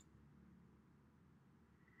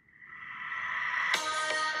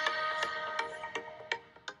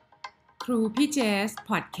รูพี่เจส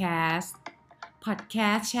พอดแคสต์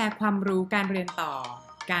แชร์ความรู้การเรียนต่อ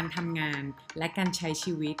การทำงานและการใช้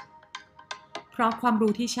ชีวิตเพราะความ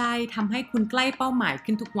รู้ที่ใช่ทำให้คุณใกล้เป้าหมาย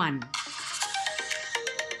ขึ้นทุกวัน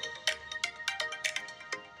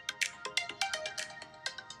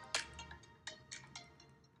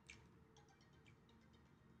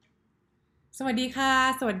สวัสดีค่ะ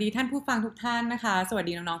สวัสดีท่านผู้ฟังทุกท่านนะคะสวัส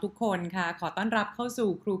ดีน้องๆทุกคนค่ะขอต้อนรับเข้าสู่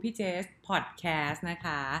ครูพี่เจสพอดแคสต์นะค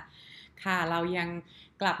ะค่ะเรายัง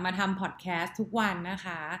กลับมาทำพอดแคสต์ทุกวันนะค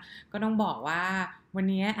ะก็ต้องบอกว่าวัน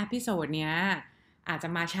นี้เอพิโซดเนี้ยอาจจะ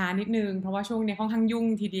มาช้านิดนึงเพราะว่าช่วงนี้ค่อนข้างยุ่ง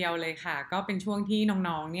ทีเดียวเลยค่ะก็เป็นช่วงที่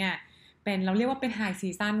น้องๆเนี่ยเราเรียกว่าเป็นไฮซี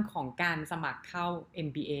ซั่นของการสมัครเข้า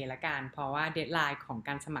MBA ละกันเพราะว่าเดดไลน์ของก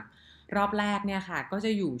ารสมัครรอบแรกเนี่ยค่ะก็จ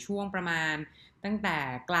ะอยู่ช่วงประมาณตั้งแต่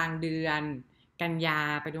กลางเดือนกันยา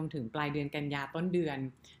ไปจนถึงปลายเดือนกันยาต้นเดือน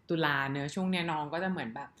ตุลาเนอะช่วงนี้น้องก็จะเหมือ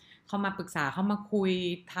นแบบเข้ามาปรึกษาเข้ามาคุย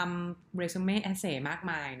ทำเรซูเม่เอเซ่มาก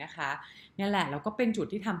มายนะคะนี่แหละแล้วก็เป็นจุด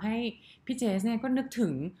ที่ทำให้พี่เจสเนี่ยก็นึกถึ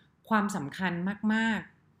งความสำคัญมาก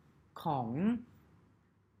ๆของ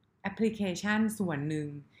แอปพลิเคชันส่วนหนึ่ง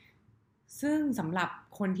ซึ่งสำหรับ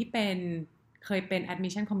คนที่เคยเป็น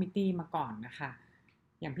admission committee มาก่อนนะคะ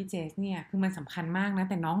อย่างพี่เจสเนี่ยคือมันสำคัญมากนะ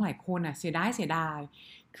แต่น้องหลายคนอ่ะเสียดาย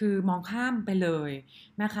คือมองข้ามไปเลย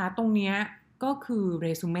นะคะตรงเนี้ยก็คือเร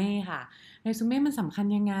ซูเม่ค่ะเรซูเม่มันสำคัญ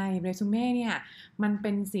ยังไงเรซูเม่เนี่ยมันเ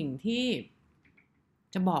ป็นสิ่งที่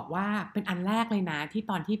จะบอกว่าเป็นอันแรกเลยนะที่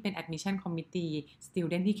ตอนที่เป็น admission committee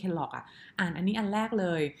student ที่ Kellogg อ่ะอ่านอันนี้อันแรกเล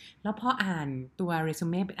ยแล้วพออ่านตัวเรซู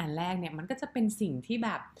เม่เป็นอันแรกเนี่ยมันก็จะเป็นสิ่งที่แบ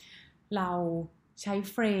บเราใช้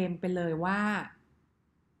เฟรมไปเลยว่า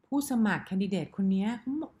ผู้สมัครแคนดิเดตคนนี้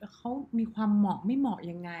เขามีความเหมาะไม่เหมาะ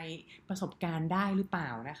ยังไงประสบการณ์ได้หรือเปล่า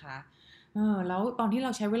นะคะแล้วตอนที่เร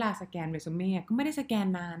าใช้เวลาสแกนเรซูเม่ก็ไม่ได้สแกน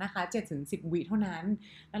นานนะคะ7-10 วิเท่านั้น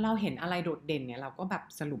แล้วเราเห็นอะไรโดดเด่นเนี่ยเราก็แบบ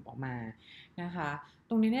สรุปออกมานะคะ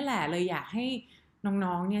ตรงนี้นี่แหละเลยอยากให้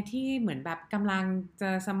น้องๆเนี่ยที่เหมือนแบบกำลังจะ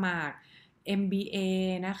สมัคร MBA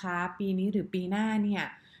นะคะปีนี้หรือปีหน้าเนี่ย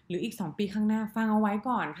หรืออีก2ปีข้างหน้าฟังเอาไว้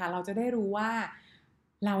ก่อนค่ะเราจะได้รู้ว่า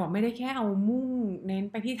เราไม่ได้แค่เอามุ่งเน้น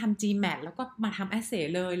ไปที่ทำ GMAT แล้วก็มาทำ Essay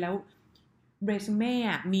เลยแล้วเรซูเม่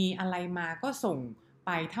มีอะไรมาก็ส่ง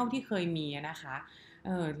ไปเท่าที่เคยมีนะคะ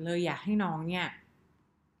เลยอยากให้น้องเนี่ย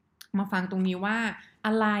มาฟังตรงนี้ว่าอ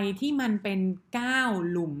ะไรที่มันเป็นก้าว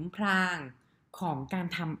หลุมพรางของการ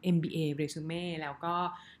ทำ MBA resume แล้วก็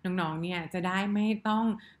น้องๆเนี่ยจะได้ไม่ต้อง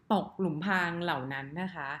ตกหลุมพรางเหล่านั้นน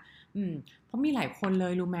ะคะเพราะมีหลายคนเล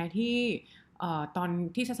ยรู้ไหมที่ตอน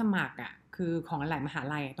ที่จะสมัครคือของหลายมหา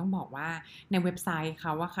ลัยต้องบอกว่าในเว็บไซต์เข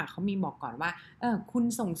าอะค่ะเขามีบอกก่อนว่าคุณ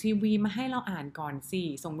ส่ง CV มาให้เราอ่านก่อนสิ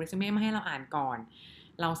ส่งเรซูเม่มาให้เราอ่านก่อน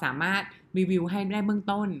เราสามารถรีวิวให้ได้เบื้อง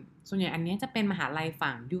ต้นส่วนใหญ่อันนี้จะเป็นมหาลัย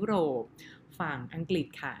ฝั่งยุโรปฝั่งอังกฤษ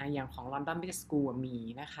ค่ะอย่างของ London Business School มี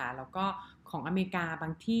นะคะแล้วก็ของอเมริกาบา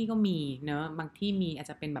งที่ก็มีเนอะบางที่มีอาจ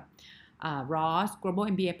จะเป็นแบบRoss Global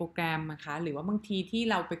MBA โปรแกรมนะคะหรือว่าบางทีที่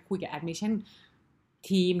เราไปคุยกับ admission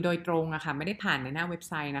ทีมโดยตรงอะค่ะไม่ได้ผ่านในหน้าเว็บ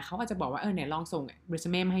ไซต์นะเขาอาจจะบอกว่าไหนลองส่งเรซู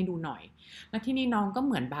เม่มาให้ดูหน่อยแล้วที่นี่น้องก็เ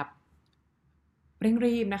หมือนแบบเร่ง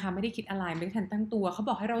รีบนะคะไม่ได้คิดอะไรไม่ได้ทันตั้งตัวเขา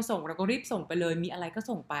บอกให้เราส่งเราก็รีบส่งไปเลยมีอะไรก็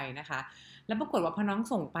ส่งไปนะคะแล้วปรากฏว่าพอน้อง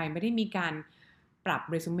ส่งไปไม่ได้มีการปรับ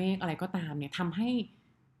เรซูเม่อะไรก็ตามเนี่ยทำให้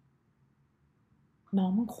น้อ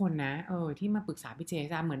งบางคนนะที่มาปรึกษาพี่เจ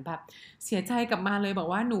จะเหมือนแบบเสียใจกลับมาเลยบอก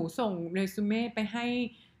ว่าหนูส่งเรซูเม่ไปให้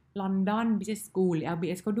London Business School หรือ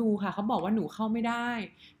LBS เขาดูค่ะเขาบอกว่าหนูเข้าไม่ได้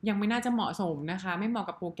ยังไม่น่าจะเหมาะสมนะคะไม่เหมาะ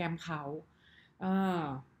กับโปรแกรมเขาเออ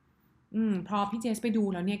พอพี่เจสไปดู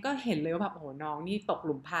แล้วเนี่ยก็เห็นเลยว่าแบบโอ้โหน้องนี่ตกห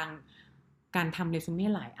ลุมพรางการทำเรซูเม่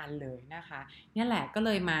หลายอันเลยนะคะนี่แหละก็เล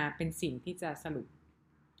ยมาเป็นสิ่งที่จะสรุป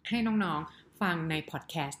ให้น้องๆฟังในพอด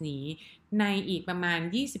แคสต์นี้ในอีกประมาณ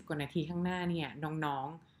20กว่านาทีข้างหน้าเนี่ยน้อง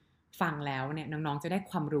ๆฟังแล้วเนี่ยน้องๆจะได้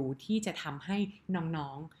ความรู้ที่จะทำให้น้อ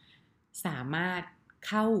งๆสามารถ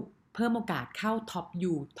เข้าเพิ่มโอกาสเข้า Top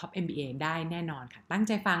U Top MBA ได้แน่นอนค่ะตั้งใ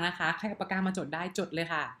จฟังนะคะใครเอาปากกามาจดได้จดเลย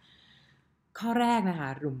ค่ะข้อแรกนะคะ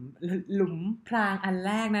หลุมพรางอันแ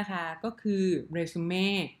รกนะคะก็คือเรซูเม่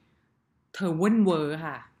เทอร์เวนเวอร์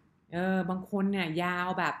ค่ะบางคนเนี่ยยาว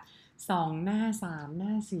แบบ2หน้า3หน้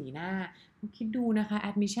า4หน้าคิดดูนะคะ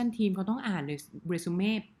admission team เขาต้องอ่านเรซูเ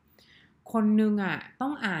ม่คนนึงต้อ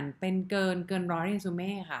งอ่านเป็นเกิน100เรซูเ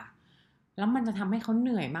ม่ค่ะแล้วมันจะทำให้เขาเห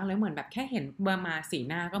นื่อยมากเลยเหมือนแบบแค่เห็นเบอร์มา4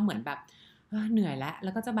หน้าก็เหมือนแบบเหนื่อยแ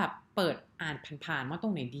ล้วก็จะแบบเปิดอ่านผ่านๆว่าตร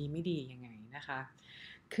งไหนดีไม่ดียังไงนะคะ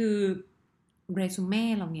คือเรซูเม่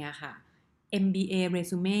เราเนี่ยค่ะ MBA เร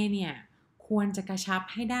ซูเม่เนี่ยควรจะกระชับ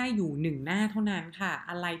ให้ได้อยู่1หน้าเท่านั้นค่ะ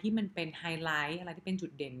อะไรที่มันเป็นไฮไลท์อะไรที่เป็นจุ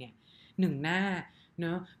ดเด่นเนี่ย1หน้าเน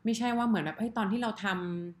อะไม่ใช่ว่าเหมือนแบบตอนที่เราท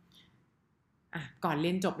ำ ก่อนเรี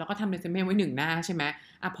ยนจบเราก็ทำเรซูเม่ไว้1 หน้าใช่ไหม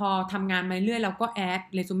พอทำงานมาเรื่อยเราก็แอด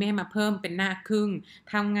เรซูเม่มาเพิ่มเป็นหน้าครึ่ง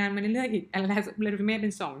ทำงานมาเรื่อยๆอีกแอดเรซูเม่เป็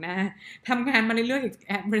น2 หน้าทำงานมาเรื่อยๆอีกแ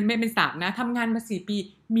อดเรซูเม่เป็น3 หน้าทำงานมา4 ปี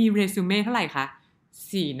มีเรซูเม่เท่าไหร่คะ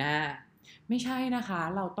4 หน้าไม่ใช่นะคะ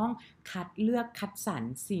เราต้องคัดเลือกคัดสรร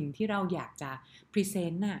สิ่งที่เราอยากจะพรีเซ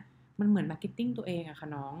นต์น่ะมันเหมือนมาร์เก็ตติ้งตัวเองอะค่ะ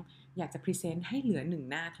น้องอยากจะพรีเซนต์ให้เหลือ1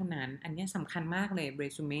 หน้าเท่านั้นอันนี้สำคัญมากเลยเร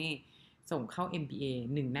ซูเม่ส่งเข้า MBA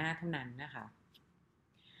 1 หน้าเท่านั้นนะคะ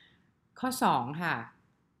ข้อ2ค่ะ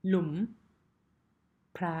หลุม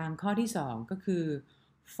พรางข้อที่2ก็คือ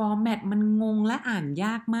ฟอร์แมตมันงงและอ่านย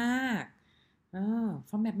ากมาก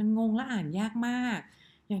ฟอร์แมตมันงงและอ่านยากมาก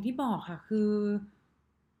อย่างที่บอกค่ะคือ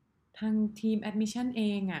ทางทีม admission เอ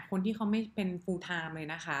งคนที่เขาไม่เป็น full time เลย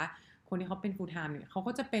นะคะคนที่เขาเป็น full time เนี่ยเขา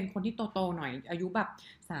ก็จะเป็นคนที่โตๆหน่อยอายุแบบ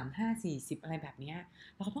35-40อะไรแบบนี้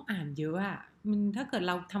แล้วเขาต้องอ่านเยอะมันถ้าเกิดเ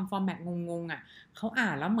ราทำฟอร์แมตงงเขาอ่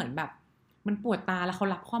านแล้วเหมือนแบบมันปวดตาแล้วเขา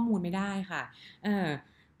รับข้อมูลไม่ได้ค่ะ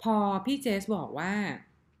พอพี่เจสบอกว่า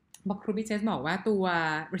ครูพี่เจสบอกว่าตัว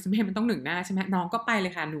เรซูเม่มันต้อง1 หน้าใช่ไหมน้องก็ไปเล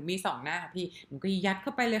ยค่ะหนูมี2 หน้าค่ะพี่หนูก็ยัดเข้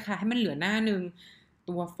าไปเลยค่ะให้มันเหลือหน้านึง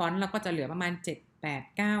ตัวฟอนต์เราก็จะเหลือประมาณ7 8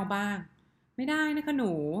 9บ้างไม่ได้นะคะห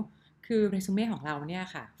นูคือเรซูเม่ของเราเนี่ย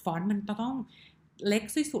ค่ะฟอนต์มันต้องเล็ก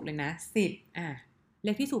ที่สุดเลยนะ10เ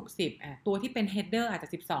ล็กที่สุด10ตัวที่เป็น header อาจจะ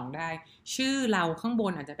12ได้ชื่อเราข้างบ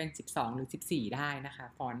นอาจจะเป็น12หรือ14ได้นะคะ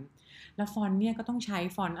ฟอนต์แล้วฟอนต์เนี่ยก็ต้องใช้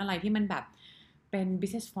ฟอนต์อะไรที่มันแบบเป็น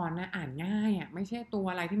business font นะอ่านง่ายไม่ใช่ตัว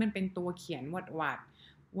อะไรที่มันเป็นตัวเขียนวัด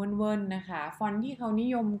เวินๆนะคะฟอนต์ที่เขานิ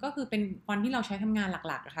ยมก็คือเป็นฟอนต์ที่เราใช้ทำงาน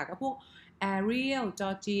หลักๆค่ะก็พวก Arial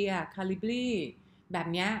Georgia Calibri แบบ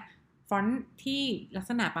เนี้ยฟอนต์ที่ลัก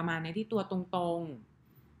ษณะประมาณนี้ที่ตัวตรง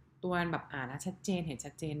ๆตัวแบบอ่านแล้วชัดเจนเห็น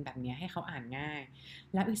ชัดเจนแบบนี้ให้เขาอ่านง่าย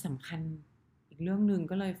แล้วอีกสำคัญอีกเรื่องหนึ่ง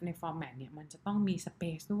ก็เลยในฟอร์แมตเนี่ยมันจะต้องมีสเป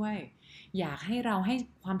ซด้วยอยากให้เราให้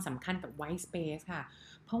ความสำคัญกับ white space ค่ะ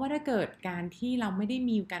เพราะว่าถ้าเกิดการที่เราไม่ได้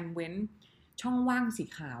มีการเว้นช่องว่างสี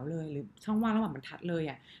ขาวเลยหรือช่องว่างระหว่างบรรทัดเลย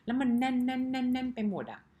แล้วมันแน่นไปหมด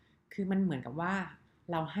คือมันเหมือนกับว่า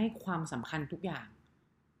เราให้ความสำคัญทุกอย่าง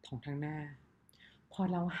ของทางหน้าพอ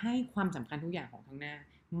เราให้ความสำคัญทุกอย่างของทางหน้า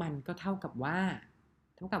มันก็เท่ากับว่า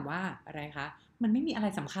อะไรคะมันไม่มีอะไร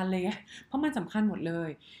สำคัญเลยเพราะมันสำคัญหมดเลย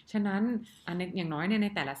ฉะนั้นอย่างน้อยใน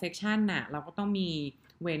แต่ละเซกชันเราก็ต้องมี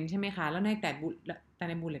เว้นใช่ไหมคะแล้วใน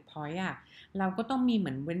ใน bullet point เราก็ต้องมีเห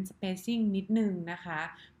มือนเว้น spacing นิดนึงนะคะ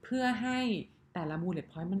เพื่อให้แต่ละ bullet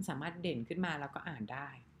point มันสามารถเด่นขึ้นมาแล้วก็อ่านได้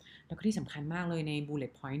แล้วก็ที่สำคัญมากเลยใน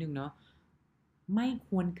bullet point หนึ่งเนาะไม่ค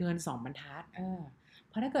วรเกิน2 บรรทัด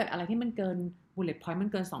เพราะถ้าเกิดอะไรที่มันเกิน bullet point มัน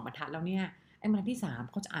เกิน2 บรรทัดแล้วเนี่ยไอ้บรรทัดที่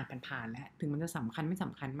3เขาจะอ่านผ่านๆแล้วถึงมันจะสำคัญไม่ส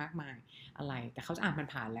ำคัญมากมายอะไรแต่เขาจะอ่าน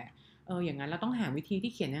ผ่านๆแล้วอย่างนั้นเราต้องหาวิธี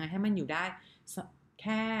ที่เขียนยังไงให้มันอยู่ได้แ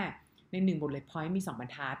ค่ใน1 bullet point มี2 บรร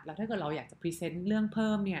ทัดแล้วถ้าเกิดเราอยากจะพรีเซนต์เรื่องเ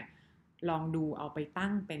พิ่มเนี่ยลองดูเอาไปตั้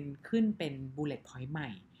งขึ้นเป็น bullet point ใหม่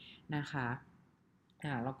นะคะ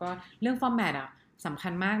แล้วก็เรื่อง format สำคั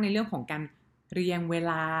ญมากในเรื่องของการเรียงเว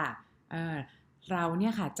ลาเราเนี่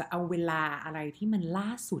ยค่ะจะเอาเวลาอะไรที่มันล่า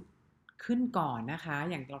สุดขึ้นก่อนนะคะ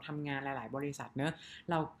อย่างเราทำงานหลายๆบริษัทเนอะ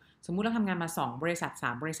เราสมมุติเราทำงานมา2 บริษัท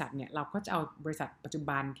3 บริษัทเนี่ยเราก็จะเอาบริษัทปัจจุ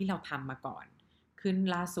บันที่เราทำมาก่อนขึ้น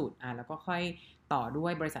ล่าสุดแล้วก็ค่อยต่อด้ว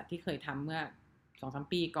ยบริษัทที่เคยทำเมื่อ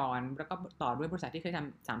 2-3 ปีก่อนแล้วก็ต่อด้วยบริษัทที่เคยท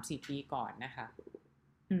ำ3-4 ปีก่อนนะคะ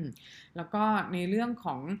แล้วก็ในเรื่องข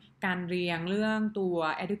องการเรียงเรื่องตัว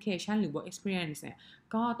education หรือ work experience เนี่ย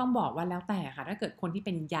ก็ต้องบอกว่าแล้วแต่ค่ะถ้าเกิดคนที่เ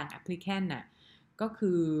ป็น young applicant ก็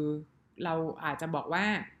คือเราอาจจะบอกว่า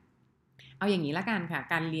เอาอย่างนี้ละกันค่ะ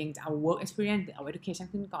การเรียงจะเอา work experience หรือเอา education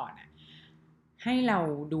ขึ้นก่อนให้เรา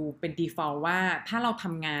ดูเป็น default ว่าถ้าเราท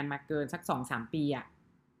ำงานมาเกินสัก 2-3 ปี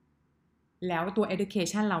แล้วตัว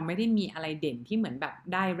education เราไม่ได้มีอะไรเด่นที่เหมือนแบบ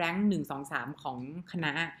ได้ rank 1-2-3 ของคณ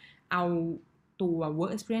ะเอาตัว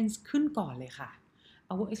work experience ขึ้นก่อนเลยค่ะเอ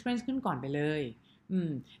า work experience ขึ้นก่อนไปเลย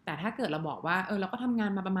แต่ถ้าเกิดเราบอกว่าเราก็ทำงา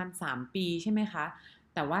นมาประมาณ3 ปีใช่ไหมคะ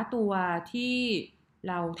แต่ว่าตัวที่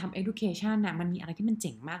เราทำ education มันมีอะไรที่มันเ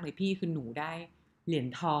จ๋งมากเลยพี่คือหนูได้เหรียญ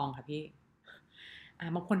ทองค่ะพี่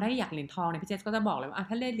บางคนถ้าอยากเหรียญทองเนี่ยพี่เจสก็จะบอกเลยว่า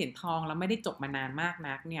ถ้าเล่นเหรียญทองแล้วไม่ได้จบมานานมาก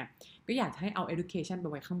นักเนี่ยก็อยากให้เอา education ไป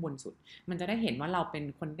ไว้ข้างบนสุดมันจะได้เห็นว่าเราเป็น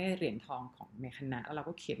คนได้เหรียญทองของในคณะแล้วเรา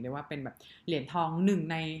ก็เขียนเลยว่าเป็นแบบเหรียญทอง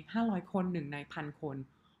1 ใน 500 คน1 ใน 1,000 คน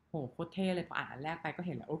โหโคตรเท่เลยพออ่านอันแรกไปก็เ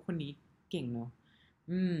ห็นแล้วโอ้คนนี้เก่งเนาะ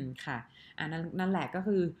ค่ะนั่นแหละก็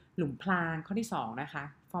คือหลุมพรางข้อที่2นะคะ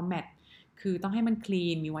format คือต้องให้มัน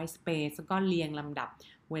clean มี white space แล้วก็เรียงลำดับ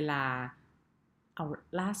เวลาเอา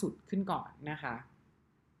ล่าสุดขึ้นก่อนนะคะ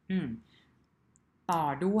ต่อ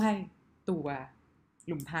ด้วยตัว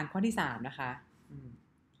หลุมพรางข้อที่3นะคะ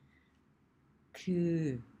คือ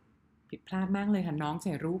ผิดพลาดมากเลยค่ะน้องใ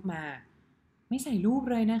ส่รูปมา ไม่ใส่รูป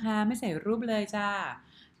เลยนะคะไม่ใส่รูปเลยจ้า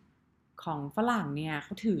ของฝรั่งเนี่ยเข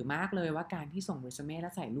าถือมากเลยว่าการที่ส่งเรซูเม่แล้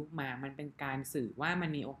วใส่รูปมามันเป็นการสื่อว่ามัน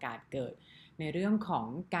มีโอกาสเกิดในเรื่องของ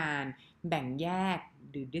การแบ่งแยก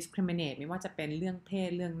หรือ discriminate ไม่ว่าจะเป็นเรื่องเพศ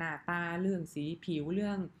เรื่องหน้าตาเรื่องสีผิวเ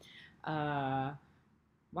รื่องเอ่อ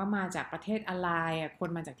ว่ามาจากประเทศอะไรคน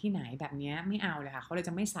มาจากที่ไหนแบบนี้ไม่เอาเลยค่ะเขาเลย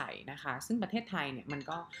จะไม่ใส่นะคะซึ่งประเทศไทยเนี่ยมัน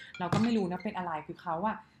ก็เราก็ไม่รู้นะเป็นอะไรคือเขาอ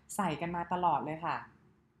ะใส่กันมาตลอดเลยค่ะ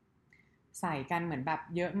ใส่กันเหมือนแบบ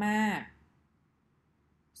เยอะมาก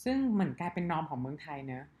ซึ่งเหมือนกลายเป็นนอร์มของเมืองไทย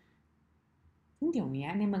เนอะซึ่งเดี๋ยวนี้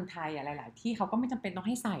ในเมืองไทยหลายๆที่เขาก็ไม่จำเป็นต้องใ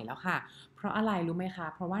ห้ใส่แล้วค่ะ เพราะอะไรรู้ไหมคะ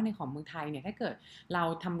เพราะว่าในของเมืองไทยเนี่ยถ้าเกิดเรา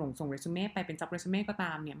ทำส่งเรซูเม่ไปเป็น job resume ก็ต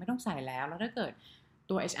ามเนี่ยไม่ต้องใส่แล้วถ้าเกิด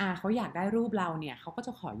ตัว HR เขาอยากได้รูปเราเนี่ยเขาก็จ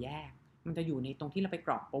ะขอแยก มันจะอยู่ในตรงที่เราไปก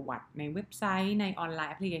รอกประวัติในเว็บไซต์ในออนไล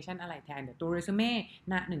น์แอปพลิเคชันอะไรแทนแต่ตัวเรซูเม่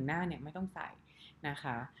หน้าหนึ่งหน้าเนี่ยไม่ต้องใส่นะค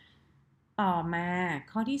ะต่อมา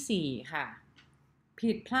ข้อที่4ค่ะ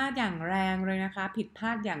ผิดพลาดอย่างแรงเลยนะคะผิดพล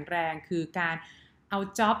าดอย่างแรงคือการเอา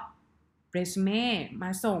job resume มา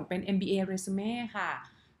ส่งเป็น MBA resume ค่ะ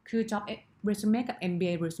คือ job resume กับ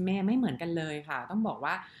MBA resume ไม่เหมือนกันเลยค่ะต้องบอก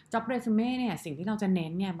ว่า job resume เนี่ยสิ่งที่เราจะเน้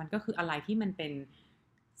นเนี่ยมันก็คืออะไรที่มันเป็น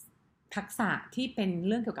ทักษะที่เป็นเ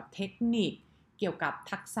รื่องเกี่ยวกับเทคนิคเกี่ยวกับ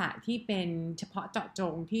ทักษะที่เป็นเฉพาะเจาะจ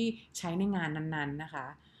งที่ใช้ในงานนั้นๆนะคะ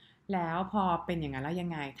แล้วพอเป็นอย่างนั้นแล้วยัง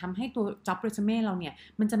ไงทำให้ตัว job resume เราเนี่ย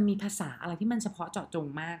มันจะมีภาษาอะไรที่มันเฉพาะเจาะจง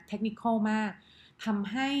มากเทคนิคมากท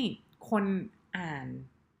ำให้คนอ่าน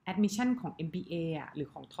admission ของ MBA อ่ะหรือ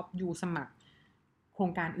ของ Top U สมัครโคร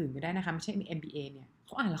งการอื่นก็ได้นะคะไม่ใช่ MBA เนี่ยเข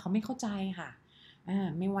าอ่านแล้วเขาไม่เข้าใจค่ะ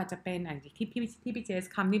ไม่ว่าจะเป็นที่พี่เจส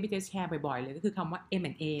คำที่พี่เจสแชร์บ่อยๆเลยก็คือคำว่า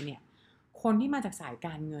M&A เนี่ยคนที่มาจากสายก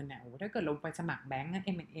ารเงินอ่ะโอ้ถ้าเกิดลงไปสมัครแบงก์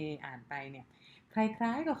M&A อ่านไปเนี่ย คล้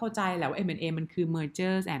ายๆก็เข้าใจแหละว่า M&A มันคือ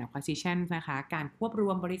mergers and acquisitions นะคะการควบร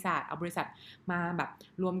วมบริษัทเอาบริษัทมาแบบ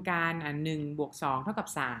รวมกัน1+2 เท่ากับ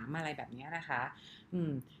3อะไรแบบนี้นะคะ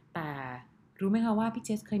แต่รู้ไหมคะว่าพี่เจ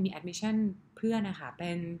สเคยมี admission เพื่อนนะคะเป็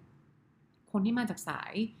นคนที่มาจากสา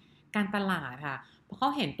ยการตลาดค่ะพอเขา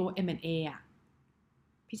เห็นตัว M&A อ่ะ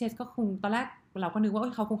พี่เจสก็คงตอนแรกเราก็นึกว่า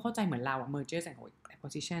เขาคงเข้าใจเหมือนเราอะ mergers and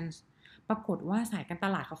acquisitions ปรากฏว่าสายการต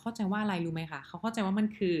ลาดเขาเข้าใจว่าอะไรรู้ไหมคะเขาเข้าใจว่ามัน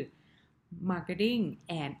คือ Marketing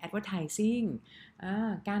and Advertising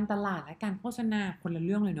การตลาดและการโฆษณาคนละเ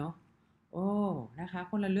รื่องเลยเนาะโอ้นะคะ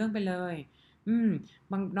คนละเรื่องไปเลย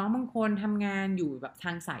บางคนทำงานอยู่แบบท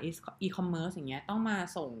างสายe-commerce อย่างเงี้ยต้องมา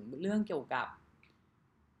ส่งเรื่องเกี่ยวกับ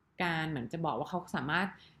การเหมือนจะบอกว่าเขาสามารถ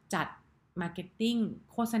จัด Marketing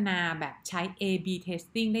โฆษณาแบบใช้ A/B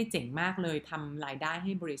testing ได้เจ๋งมากเลยทำรายได้ใ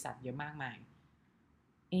ห้บริษัทเยอะมากมาย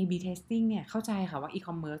A/B testing เนี่ยเข้าใจค่ะว่า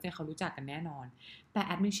e-commerce เนี่ยเขารู้จักกันแน่นอนแต่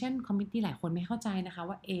admission committee หลายคนไม่เข้าใจนะคะ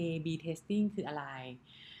ว่า A/B testing คืออะไร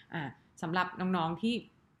สำหรับน้องๆที่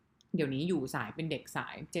เดี๋ยวนี้อยู่สายเป็นเด็กสา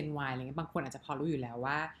ย Gen Y อะไรเงี้ยบางคนอาจจะพอรู้อยู่แล้ว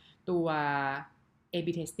ว่าตัว A/B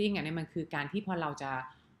testing เนี่ยมันคือการที่พอเราจะ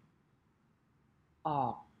ออ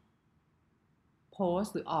กโพส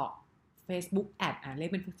ต์หรือออก Facebook Ad เรีย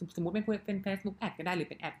กเป็นสมมุติเป็น Facebook Ad ก็ได้หรือ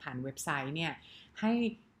เป็นแอดผ่านเว็บไซต์เนี่ยให้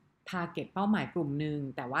target เป้าหมายกลุ่มหนึ่ง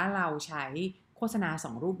แต่ว่าเราใช้โฆษณา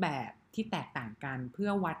2รูปแบบที่แตกต่างกันเพื่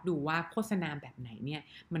อวัดดูว่าโฆษณาแบบไหนเนี่ย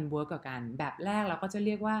มันเวิร์กกว่ากันแบบแรกเราก็จะเ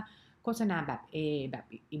รียกว่าโฆษณาแบบ A แบบ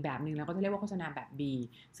อีกแบบหนึ่งเราก็จะเรียกว่าโฆษณาแบบ B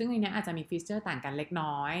ซึ่งในนี้อาจจะมีฟีเจอร์ต่างกันเล็ก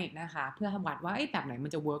น้อยนะคะเพื่อวัดว่าแบบไหนมั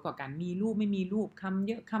นจะเวิร์กกว่ากันมีรูปไม่มีรูปคำเ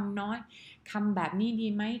ยอะคำน้อยคำแบบนี้ดี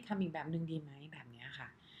ไหมคำอีกแบบหนึ่งดีไหมแบบนี้ค่ะ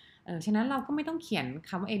ฉะนั้นเราก็ไม่ต้องเขียนค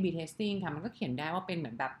ำว่า A/B testing ค่ะมันก็เขียนได้ว่าเป็นเห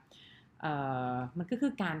มือนแบบมันก็คื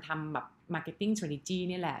อการทำแบบ marketing strategy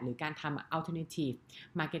นี่แหละหรือการทำ alternative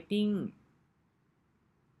marketing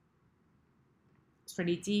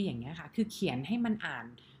strategy อย่างเงี้ยค่ะคือเขียนให้มันอ่าน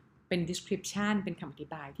เป็น description เป็นคำอธิ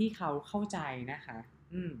บายที่เขาเข้าใจนะคะ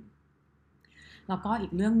แล้วก็อี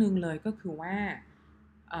กเรื่องหนึ่งเลยก็คือว่า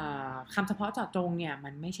คำเฉพาะเจาะจงเนี่ยมั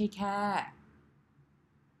นไม่ใช่แค่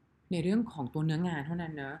ในเรื่องของตัวเนื้องานเท่า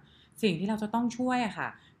นั้นเนอะสิ่งที่เราจะต้องช่วยอะค่ะ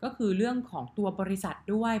ก็คือเรื่องของตัวบริษัท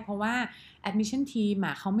ด้วยเพราะว่า admission team อ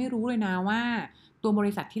ะเขาไม่รู้เลยนะว่าตัวบ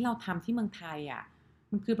ริษัทที่เราทำที่เมืองไทยอะ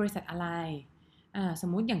มันคือบริษัทอะไรสม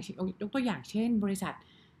มุติอย่างยกตัวอย่างเช่นบริษัท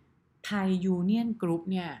ไทยยูเนียนกรุ๊ป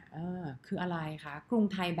เนี่ยคืออะไรคะกรุง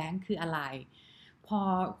ไทยแบงก์คืออะไรพอ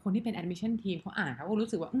คนที่เป็น admission team เขาอ่านเขาก็รู้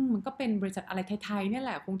สึกว่ามันก็เป็นบริษัทอะไรไทยๆเนี่ยแห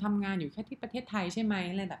ละคงทำงานอยู่แค่ที่ประเทศไทยใช่ไหม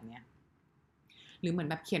อะไรแบบเนี้ย หรือเหมือน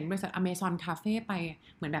แบบเขียนบริษัท Amazon Cafe ไป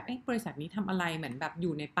เหมือนแบบบริษัทนี้ทำอะไรเหมือนแบบอ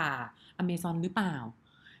ยู่ในป่า Amazon หรือเปล่า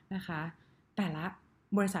นะคะแต่ละ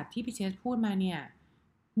บริษัทที่พี่เชษพูดมาเนี่ย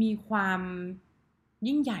มีความ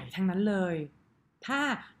ยิ่งใหญ่ทั้งนั้นเลยถ้า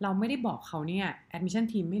เราไม่ได้บอกเขาเนี่ย admission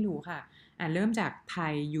team ไม่รู้ค่ะเริ่มจากไท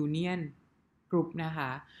ยยูเนียนกรุ๊ปนะคะ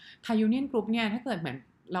ไทยยูเนียนกรุ๊ปเนี่ยถ้าเกิดเหมือน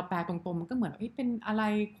เราแปลตรงๆมันก็เหมือนเป็นอะไร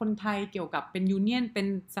คนไทยเกี่ยวกับเป็นยูเนียนเป็น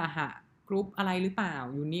สหกรุ๊ปอะไรหรือเปล่า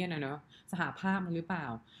ยูเนียนเนอะสหภาพมันหรือเปล่า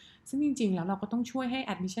ซึ่งจริงๆแล้วเราก็ต้องช่วยให้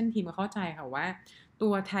admission team เข้าใจค่ะว่าตั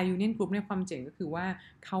วไทยยูเนียนกรุ๊ปในความเจ๋งก็คือว่า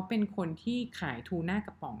เขาเป็นคนที่ขายทูน่าก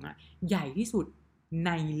ระป๋องอะใหญ่ที่สุดใ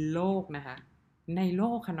นโลกนะคะในโล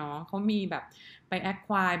กค่ะน้องเขามีแบบไป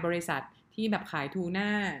acquire บริษัทที่แบบขายทูน่า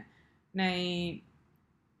ใน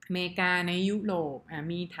อเมริกาในยุโรป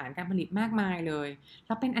มีฐานการผลิตมากมายเลยแ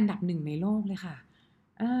ล้วเป็นอันดับหนึ่งในโลกเลยค่ะ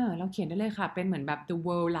เราเขียนได้เลยค่ะเป็นเหมือนแบบ the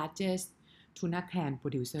world largest tuna can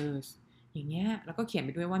producers อย่างเงี้ยแล้วก็เขียนไป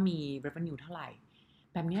ด้วยว่ามี revenue เท่าไหร่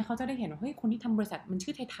แบบนี้เขาจะได้เห็นว่าเฮ้ยคนที่ทำบริษัทมัน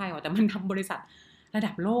ชื่อไทยๆแต่มันทำบริษัทระ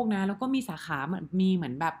ดับโลกนะแล้วก็มีสาขามีเหมื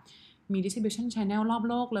อนแบบมี distribution channel รอบ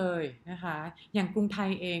โลกเลยนะคะอย่างกรุงไทย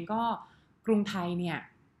เองก็กรุงไทยเนี่ย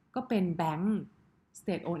ก็เป็นแบงก์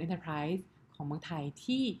state owned enterprise ของเมืองไทย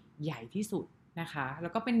ที่ใหญ่ที่สุดนะคะแล้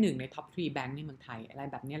วก็เป็นหนึ่งใน top 3 bank ในเมืองไทยอะไร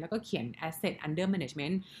แบบนี้แล้วก็เขียน asset under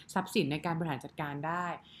management ทรัพย์สินในการบริหารจัดการได้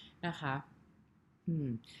นะคะ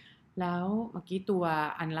แล้วเมื่อกี้ตัว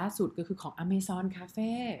อันล่าสุดก็คือของ Amazon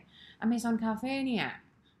Cafe Amazon Cafe เนี่ย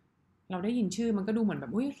เราได้ยินชื่อมันก็ดูเหมือนแบ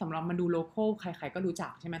บสำหรับมันดูโลคอลใครๆก็รู้จั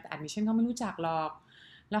กใช่ไหมแต่ admission เขาไม่รู้จักหรอก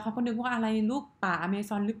แล้วเขาก็นึกว่าอะไรลูกป่า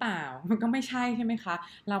Amazon หรือเปล่ามันก็ไม่ใช่ใช่ไหมคะ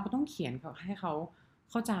เราก็ต้องเขียนให้เขา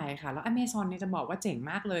เข้าใจค่ะแล้ว Amazon เนี่ยจะบอกว่าเจ๋ง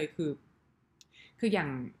มากเลยคืออย่าง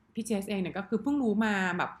พี่เจสเองเนี่ยก็คือเพิ่งรู้มา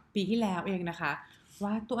แบบปีที่แล้วเองนะคะ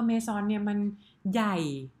ว่าตัว Amazon เนี่ยมันใหญ่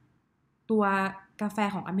ตัวกาแฟ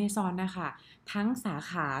ของ Amazon นะคะทั้งสา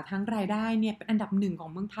ขาทั้งรายได้เนี่ยเป็นอันดับหนึ่งของ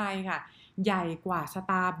เมืองไทยค่ะใหญ่กว่า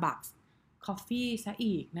Starbucks Coffee ซะ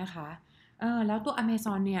อีกนะคะแล้วตัว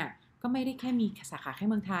Amazon เนี่ยก็ไม่ได้แค่มีสาขาแค่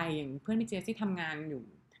เมืองไทยอย่างเพื่อนพี่เจสที่ทำงานอยู่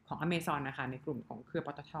ของ Amazon นะคะในกลุ่มของเครือป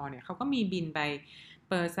ตทเนี่ยเขาก็มีบินไป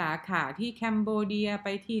เปิดสาขาที่แคนเบเดียไป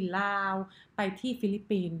ที่ลาวไปที่ฟิลิป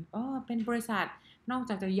ปินส์เป็นบริษัทนอก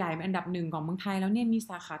จากจะใหญ่เป็นอันดับหนึ่งของเมืองไทยแล้วเนี่ยมี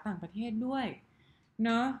สาขาต่างประเทศด้วยเน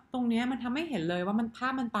อะตรงนี้มันทำให้เห็นเลยว่าภา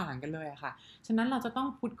พมันต่างกันเลยอะค่ะฉะนั้นเราจะต้อง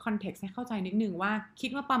put context ให้เข้าใจนิดนึงว่าคิด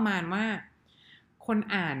ว่าประมาณว่าคน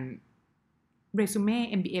อ่านเรซูเม่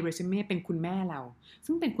MBA เรซูเม่เป็นคุณแม่เรา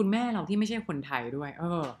ซึ่งเป็นคุณแม่เราที่ไม่ใช่คนไทยด้วย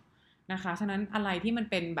นะคะฉะนั้นอะไรที่มัน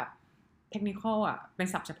เป็นแบบเทคนิคอ่ะเป็น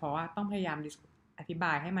ศัพท์เฉพาะต้องพยายามอธิบ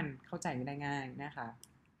ายให้มันเข้าใจได้ง่ายนะคะ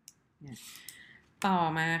ต่อ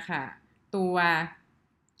มาค่ะตัว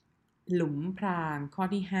หลุมพรางข้อ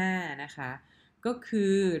ที่5นะคะก็คื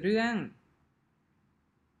อเรื่อง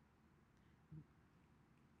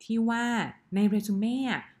ที่ว่าในเรซูเม่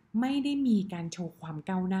ไม่ได้มีการโชว์ความ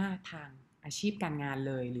ก้าวหน้าทางอาชีพการงาน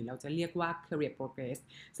เลยหรือเราจะเรียกว่า career progress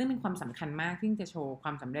ซึ่งเป็นความสำคัญมากที่จะโชว์คว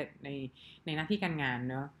ามสำเร็จในหน้าที่การงาน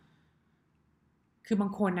เนอะคือบา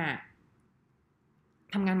งคน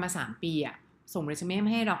ทำงานมา3 ปีส่งเรซูเม่ม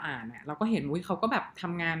าให้เราอ่านเราก็เห็นเขาก็แบบท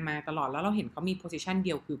ำงานมาตลอดแล้วเราเห็นเขามีโพสิชันเ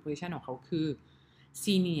ดียวคือโพสิชันของเขาคือ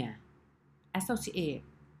senior associate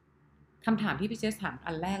คำถามที่พี่เจสถาม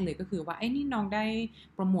อันแรกเลยก็คือว่านี่น้องได้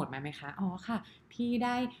โปรโมทมาไหมคะอ๋อค่ะพี่ไ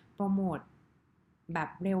ด้โปรโมทแบบ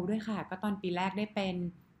เร็วด้วยค่ะก็ตอนปีแรกได้เป็น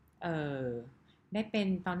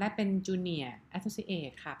ตอนแรกเป็นจูเนียร์แอสโซซิเอ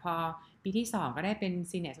ตค่ะพอปีที่2ก็ได้เป็น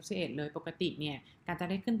ซีเนียร์แอสโซซิเอตเลยปกติเนี่ยการจะ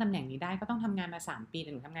ได้ขึ้นตำแหน่งนี้ได้ก็ต้องทำงานมา3 ปีแ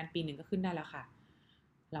ต่หนูทำงานปี1ก็ขึ้นได้แล้วค่ะ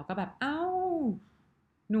เราก็แบบ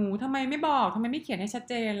หนูทำไมไม่บอกทำไมไม่เขียนให้ชัด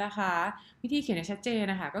เจนล่ะคะวิธีเขียนให้ชัดเจน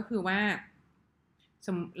นะคะก็คือว่า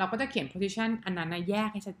เราก็จะเขียน position อันนั้นแยก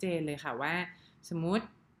ให้ชัดเจนเลยค่ะว่าสมมุติ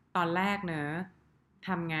ตอนแรกเนอะท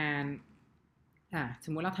ำงานส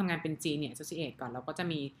มมุติเราทำงานเป็น Senior Associate ก่อนเราก็จะ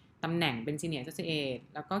มีตำแหน่งเป็น Senior Associate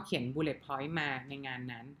แล้วก็เขียน bullet point มาในงาน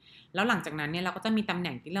นั้นแล้วหลังจากนั้นเนี่ยเราก็จะมีตำแห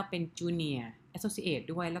น่งที่เราเป็น Junior Associate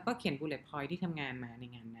ด้วยแล้วก็เขียน bullet point ที่ทำงานมาใน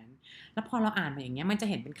งานนั้นแล้วพอเราอ่านมาอย่างเงี้ยมันจะ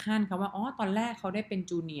เห็นเป็นขั้นค่ะว่าตอนแรกเขาได้เป็น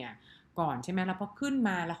Junior ก่อนใช่ไหมแล้วพอขึ้นม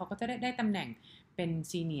าแล้วเขาก็จะได้ตำแหน่งเป็น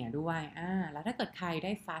Senior ด้วยแล้วถ้าเกิดใครไ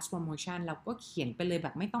ด้ fast promotion เราก็เขียนไปเลยแบ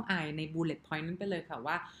บไม่ต้องอายใน bullet point นั้นไปเลยค่ะ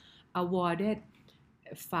ว่า awarded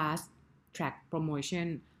fast track promotion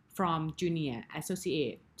from junior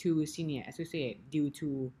associate to senior associate due to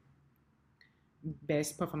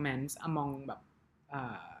best performance among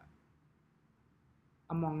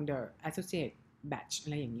the associate batch อะ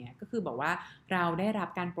ไรอย่างเงี้ยก็คือบอกว่าเราได้รับ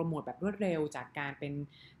การโปรโมทแบบรวดเร็วจากการเป็น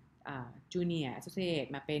junior associate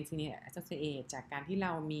มาเป็น senior associate จากการที่เร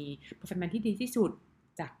ามี performance ที่ดีที่สุด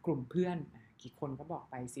จากกลุ่มเพื่อนกี่คนก็บอก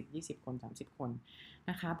ไป10-20 คน30 คน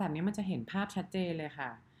นะคะแบบนี้มันจะเห็นภาพชัดเจนเลยค่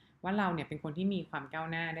ะว่าเราเนี่ยเป็นคนที่มีความก้าว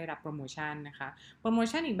หน้าได้รับโปรโมชั่นนะคะโปรโม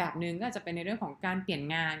ชั่นอีกแบบนึงก็อาจจะเป็นในเรื่องของการเปลี่ยน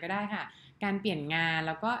งานก็ได้ค่ะการเปลี่ยนงานแ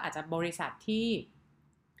ล้วก็อาจจะบริษัทที่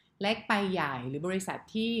เล็กไปใหญ่หรือบริษัท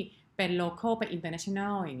ที่เป็น local ไป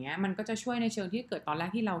international อย่างเงี้ยมันก็จะช่วยในเชิงที่เกิดตอนแร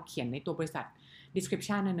กที่เราเขียนในตัวบริษัท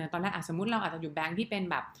description นะเนอะตอนแรกสมมุติเราอาจจะอยู่แบงค์ที่เป็น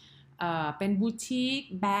แบบเป็นบูติก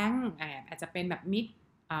แบงค์อาจจะเป็นแบบ mid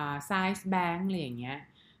size bank อะไรอย่างเงี้ย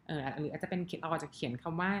หรืออาจจะเป็นเราอาจจะเขียนค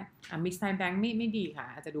ำว่า mid size bank ไม่ดีค่ะ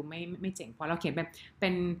อาจจะดูไม่เจ๋งพอเราเขียนแบบเป็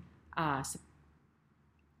น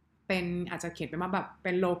อาจจะเขียนเป็นว่าแบบเ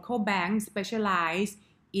ป็น local bank specialized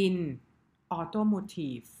in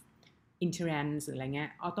automotive insurance หรืออะไรเงี้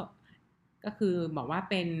ยก็คือบอกว่า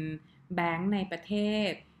เป็นแบงก์ในประเท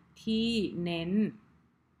ศที่เน้น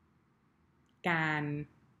การ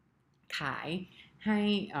ขายให้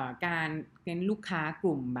การเน้นลูกค้าก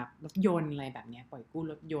ลุ่มแบบรถยนต์อะไรแบบนี้ปล่อยกู้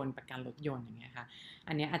รถยนต์ประกันรถยนต์อย่างเงี้ยค่ะ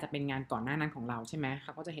อันนี้อาจจะเป็นงานก่อนหน้านั้นของเราใช่ไหมเข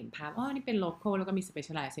าก็จะเห็นภาพนี่เป็น local แล้วก็มี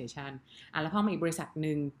specialization แล้วพอมาอีกบริษัทห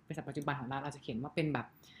นึ่งบริษัทปัจจุบันของเราจะเขียนว่าเป็นแบบ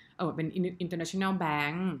เป็น international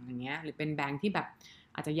bank อย่างเงี้ยหรือเป็นแบงค์ที่แบบ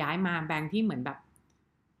อาจจะย้ายมาแบงค์ที่เหมือนแบบ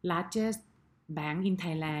largest bank in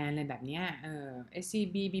Thailand อะไรแบบเนี้ย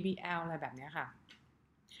SCB BBL อะไรแบบเนี้ยค่ะ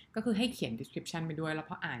ก็คือให้เขียน description ไปด้วยแล้ว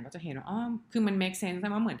พออ่านก็จะเห็นว่าคือมัน make sense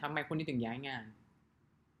ว่าเหมือนทำไมคนนี้ถึงย้ายงาน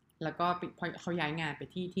แล้วก็พอเขาย้ายงานไป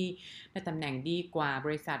ที่ได้ตำแหน่งดีกว่าบ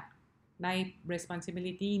ริษัทได้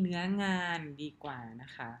responsibility เนื้องานดีกว่าน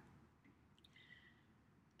ะคะ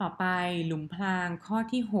ต่อไปหลุมพรางข้อ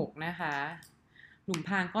ที่6นะคะหลุมพ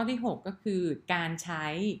รางข้อที่6ก็คือการใช้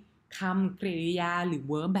คำกริยาหรือ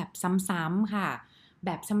verb แบบซ้ำๆค่ะแบ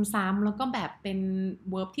บซ้ำๆแล้วก็แบบเป็น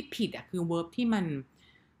verb ที่ผิดคือ verb ที่มัน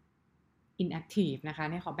inactive นะคะ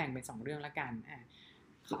เนี่ยขอแบ่งเป็น2เรื่องละกัน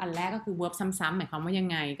อันแรกก็คือ verb ซ้ำๆหมายความว่ายัง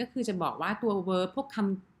ไงก็คือจะบอกว่าตัว verb พวกค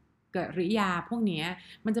ำกริยาพวกนี้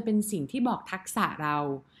มันจะเป็นสิ่งที่บอกทักษะเรา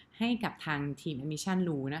ให้กับทางทีม admission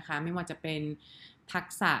รู้นะคะไม่ว่าจะเป็นทัก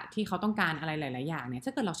ษะที่เขาต้องการอะไรหลายๆอย่างเนี่ยถ้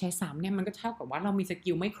าเกิดเราใช้ซ้ำเนี่ยมันก็เท่ากับว่าเรามีส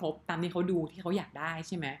กิลไม่ครบตามที่เขาดูที่เขาอยากได้ใ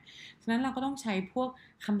ช่ไหมฉะนั้นเราก็ต้องใช้พวก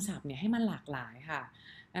คำศัพท์เนี่ยให้มันหลากหลายค่ะ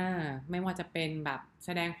ไม่ว่าจะเป็นแบบแส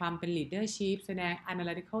ดงความเป็น leadership แสดง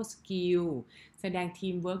analytical skill แสดง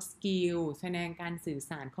teamwork skill แสดงการสื่อ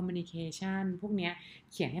สาร communication พวกนี้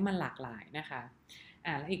เขียนให้มันหลากหลายนะคะ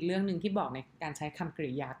และอีกเรื่องหนึ่งที่บอกในการใช้คำก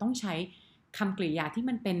ริยาต้องใช้คำกริยาที่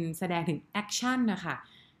มันเป็นแสดงถึง action นะคะ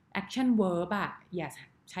action verb อย่า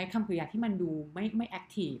ใช้คำกริยาที่มันดูไม่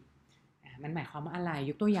active มันหมายความว่าอะไร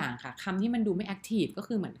ยกตัวอย่างค่ะคำที่มันดูไม่ active ก็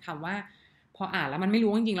คือเหมือนคำว่าพออ่านแล้วมันไม่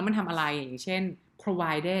รู้จริงๆแล้วมันทำอะไรอย่างเช่น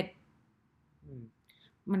provided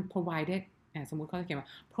มัน provided สมมุติเขาจะเขียนว่า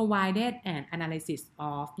provided an analysis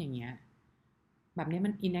of อย่างเงี้ยแบบนี้มั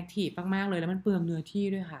น inactive มากๆเลยแล้วมันเปลืองเนื้อที่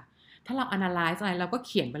ด้วยค่ะถ้าเรา analyze อะไรเราก็เ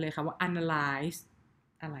ขียนไปเลยค่ะว่า analyze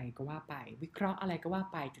อะไรก็ว่าไปวิเคราะห์อะไรก็ว่า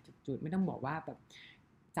ไปจุดๆไม่ต้องบอกว่าแบบ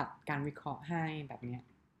จัดการวิเคราะห์ให้แบบนี้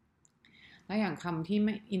แล้วอย่างคำที่ไ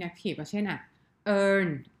ม่ inactive ก็เช่นearn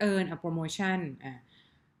a promotion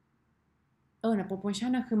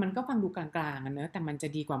promotion คือมันก็ฟังดูกลางๆเนอะแต่มันจะ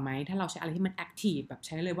ดีกว่าไหมถ้าเราใช้อะไรที่มัน active แบบใ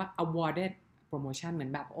ช้เลยว่า awarded promotion เหมือ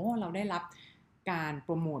นแบบเราได้รับการโป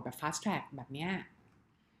รโมทแบบ fast track แบบเนี้ย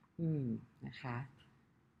นะคะ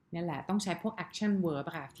นี่แหละต้องใช้พวก action verb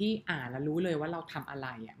ค่ะที่อ่านแล้วรู้เลยว่าเราทำอะไร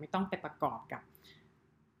ไม่ต้องไปประกอบกับ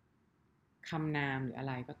คำนามหรืออะ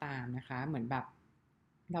ไรก็ตามนะคะเหมือนแบบ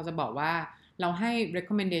เราจะบอกว่าเราให้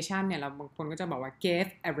recommendation เนี่ยเราบางคนก็จะบอกว่า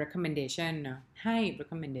gave a recommendation เนอะให้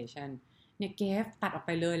recommendation เนี่ย gave ตัดออกไ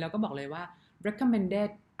ปเลยแล้วก็บอกเลยว่า recommended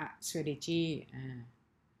a strategy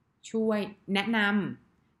ช่วยแนะน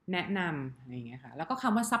ำอะไรอย่างเงี้ยค่ะแล้วก็ค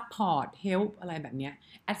ำว่า support help อะไรแบบเนี้ย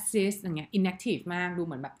assist อย่างเงี้ย inactive มากดูเ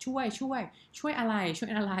หมือนแบบช่วยอะไรช่วย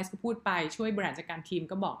analyze ก็พูดไปช่วยบริหารจัดการทีม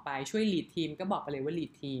ก็บอกไปช่วย lead ทีมก็บอกไปเลยว่า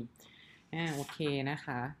lead ทีมโอเคนะค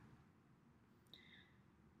ะ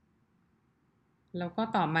แล้วก็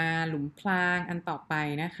ต่อมาหลุมพรางอันต่อไป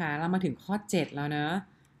นะคะเรามาถึงข้อ7แล้วเนอะ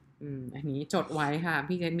อันนี้จดไว้ค่ะ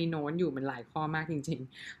พี่เจนมีโน้ตอยู่มันหลายข้อมากจริง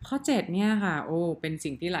ๆข้อ7เนี่ยค่ะเป็น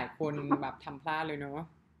สิ่งที่หลายคนแบบทำพลาดเลยเนอะ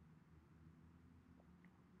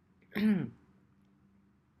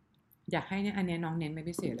อยากให้เนี่ยอันนี้น้องเน้นเป็น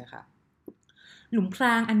พิเศษเลยค่ะหลุมพร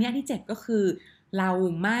างอันนี้ที่7ก็คือเรา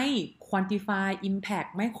ไม่ quantify impact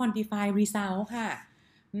ไม่ quantify result ค่ะ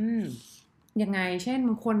ยังไงเช่นบ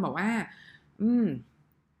างคนบอกว่า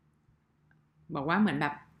เหมือนแบ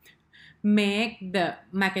บ make the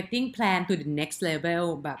marketing plan to the next level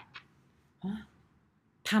แบบ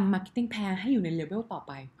ทำ marketing plan ให้อยู่ใน level ต่อไ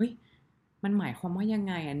ปเฮ้ยมันหมายความว่ายัง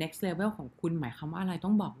ไงnext level ของคุณหมายความว่าอะไรต้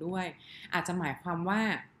องบอกด้วยอาจจะหมายความว่า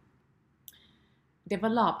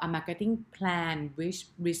develop a marketing plan which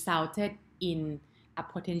resulted in a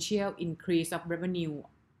potential increase of revenue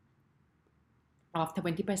of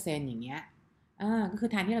 20% อย่างเงี้ยก็คือ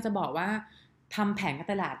แทนที่เราจะบอกว่าทำแผนการ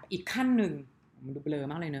ตลาดอีกขั้นหนึ่งมันดูเบลอ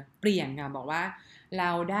มากเลยเนอะเปลี่ยนค่ะบอกว่าเรา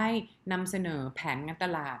ได้นำเสนอแผนการต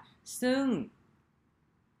ลาดซึ่ง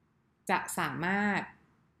จะสามารถ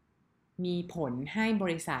มีผลให้บ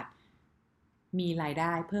ริษัทมีรายไ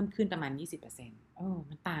ด้เพิ่มขึ้นประมาณ 20%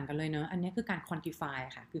มันต่างกันเลยเนอะอันนี้คือการ quantify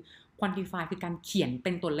ค่ะคือ quantify คือการเขียนเ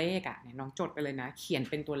ป็นตัวเลขเนี่ยน้องจดไปเลยนะเขียน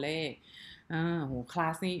เป็นตัวเลขโหคลา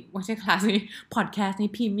สนี้ไม่ใช่คลาสนี้พอดแคสต์นี้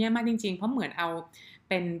พรีเมียมมากจริงๆเพราะเหมือนเอา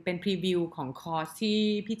เป็นพรีวิวของคอร์สที่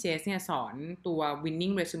พี่เจสเนี่ยสอนตัว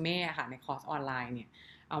winning resume อะค่ะในคอร์สออนไลน์เนี่ย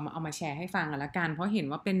เอามาแชร์ให้ฟังกันละกันเพราะเห็น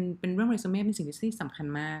ว่าเป็นเรื่อง resume เป็นสิ่งที่สำคัญ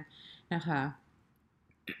มากนะคะ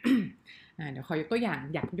เดี๋ยวขอยกตัวอย่าง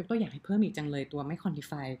อยากยกตัวอย่างให้เพิ่มอีกจังเลยตัวไม่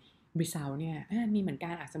quantify result เนี่ยมีเหมือนกั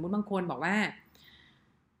นสมมุติบางคนบอกว่า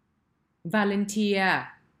volunteer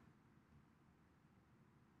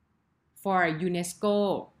for UNESCO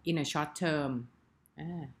in a short term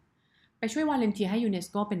ไปช่วย volunteer ให้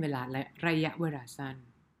UNESCO เป็นเวลาและระยะเวลาสั้น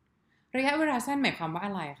ระยะเวลาสั้นหมายความว่าอ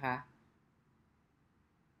ะไรคะ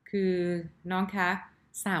คือน้องคะ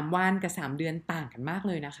3 วันกับ3 เดือนต่างกันมาก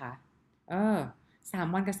เลยนะคะ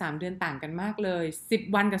3 วันกับ3 เดือนต่างกันมากเลย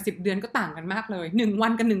10 วันกับ10 เดือนก็ต่างกันมากเลย1 วั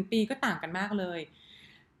นกับ1 ปีก็ต่างกันมากเลย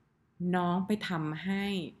น้องไปทำให้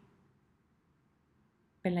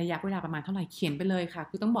เป็นระยะเวลาประมาณเท่าไหร่เขียนไปเลยค่ะ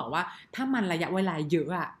คือต้องบอกว่าถ้ามันระยะเวลาเยอะ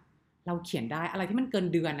อะเราเขียนได้อะไรที่มันเกิน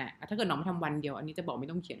เดือนอะถ้าเกิดน้องมาทำวันเดียวอันนี้จะบอกไม่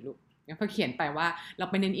ต้องเขียนลูกแล้วก็เขียนไปว่าเรา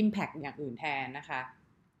ไปเน้น impact อย่างอื่นแทนนะคะ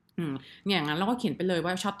อย่างนั้นเราก็เขียนไปเลยว่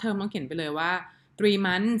า short term ต้องเขียนไปเลยว่า3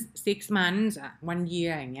 months 6 months 1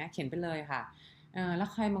 year อย่างเงี้ยเขียนไปเลยค่ะแล้ว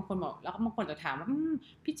ใครบางคนบอกแล้วบางคนจะถามว่า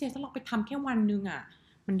พี่เจถ้าเราไปทำแค่วันนึง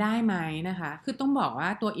มันได้ไหมนะคะคือต้องบอกว่า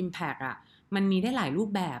ตัว impact มันมีได้หลายรูป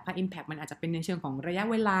แบบค่ะ impact มันอาจจะเป็นในเชิงของระยะ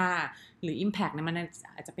เวลาหรือ impact เนี่ยมัน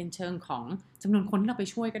อาจจะเป็นเชิงของจำนวนคนที่เราไป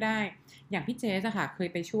ช่วยก็ได้อย่างพี่เจสค่ะเคย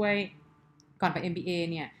ไปช่วยก่อนไป MBA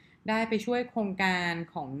เนี่ยได้ไปช่วยโครงการ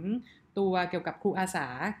ของตัวเกี่ยวกับครูอาสา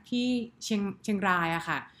ที่เชียงรายอะ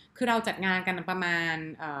ค่ะคือเราจัดงานกันประมาณ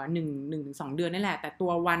1-2 เดือนนี่แหละแต่ตั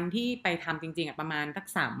ววันที่ไปทำจริงๆประมาณสัก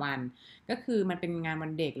3 วันก็คือมันเป็นงานวั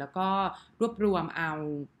นเด็กแล้วก็รวบรวมเอา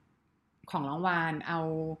ของรางวัลเอา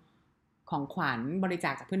ของขวัญบริจ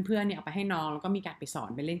าคจากเพื่อนๆเนี่ยเอาไปให้น้องแล้วก็มีการไปสอน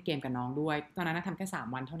ไปเล่นเกมกับน้องด้วยตอนนั้นทำแค่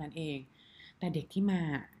3 วันเท่านั้นเองแต่เด็กที่มา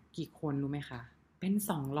กี่คนรู้ไหมคะเป็น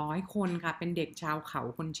200 คนค่ะเป็นเด็กชาวเขา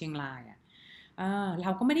คนเชียงรายเร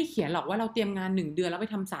าก็ไม่ได้เขียนหรอกว่าเราเตรียมงาน1 เดือนแล้วไป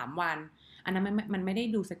ทำ3 วันอันนั้นมันไม่ได้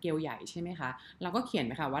ดูสเกลใหญ่ใช่ไหมคะเราก็เขียนไ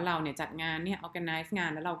ปค่ะว่าเราเนี่ยจัดงานเนี่ย organize งา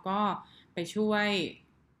นแล้วเราก็ไปช่วย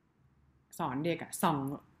สอนเด็ก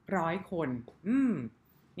200 คน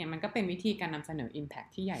เนี่ยมันก็เป็นวิธีการนำเสนอ Impact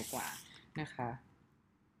ที่ใหญ่กว่านะคะ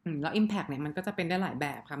แล้ว Impact เนี่ยมันก็จะเป็นได้หลายแบ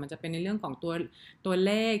บค่ะมันจะเป็นในเรื่องของตัวเ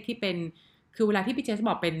ลขที่เป็นคือเวลาที่พี่เจส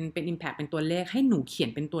บอกเป็น Impact เป็นตัวเลขให้หนูเขียน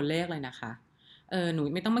เป็นตัวเลขเลยนะคะหนู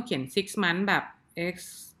ไม่ต้องมาเขียน6 months แบบ x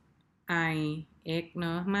i x เน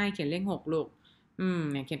อะไม่เขียนเลข6ลูก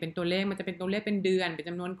เนี่ยเขียนเป็นตัวเลขมันจะเป็นตัวเลขเป็นเดือนเป็น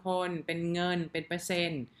จำนวนคนเป็นเงินเป็นเปอร์เซ็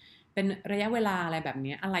นต์เป็นระยะเวลาอะไรแบบ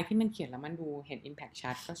นี้อะไรที่มันเขียนแล้วมันดูเห็น Impact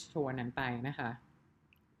ชัดก็โชว์นั้นไปนะคะ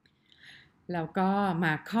แล้วก็ม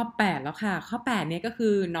าข้อ8แล้วค่ะข้อ8เนี่ยก็คื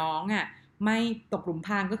อน้องไม่ตกหลุมพ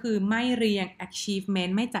รางก็คือไม่เรียง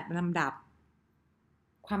achievement ไม่จัดลำดับ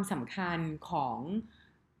ความสำคัญของ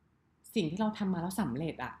สิ่งที่เราทำมาแล้วสำเร็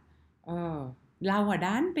จเรา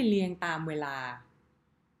ดันไปเรียงตามเวลา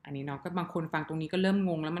อันนี้เนาะก็บางคนฟังตรงนี้ก็เริ่มง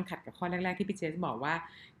งแล้วมันขัดกับข้อแรกๆที่พี่เจสบอกว่า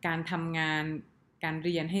การทำงานการเ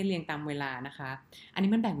รียนให้เรียงตามเวลานะคะอันนี้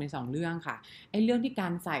มันแบ่งเป็น2 เรื่องค่ะไอ้เรื่องที่กา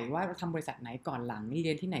รใส่ว่าเราทำบริษัทไหนก่อนหลังเ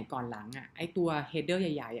รียนที่ไหนก่อนหลังไอ้ตัว header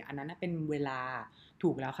ใหญ่ๆอันนั้นเป็นเวลาถู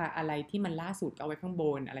กแล้วค่ะอะไรที่มันล่าสุดก็เอาไว้ข้างบ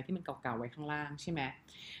นอะไรที่มันเก่าๆไว้ข้างล่างใช่ไหม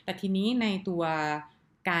แต่ทีนี้ในตัว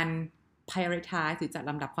การ prioritize หรือจัด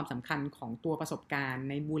ลำดับความสำคัญของตัวประสบการณ์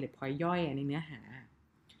ใน bullet point ย่อยในเนื้อหา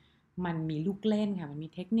มันมีลูกเล่นค่ะมันมี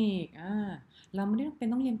เทคนิคเราไม่ได้เป็น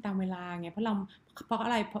ต้องเรียนตามเวลาไงเพราะอ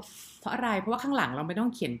ะไรเพราะอะไรเพราะว่าข้างหลังเราไม่ต้อง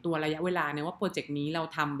เขียนตัวระยะเวลาเนี่ยว่าโปรเจกต์นี้เรา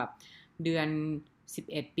ทำแบบเดือน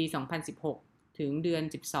11ปี2016ถึงเดือน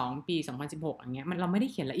12ปี2016อย่างเงี้ยเราไม่ได้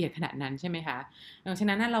เขียนละเอียดขนาดนั้นใช่ไหมคะฉะ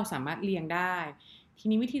นั้นเราสามารถเรียงได้ที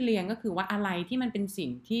นี้วิธีเรียงก็คือว่าอะไรที่มันเป็นสิ่ง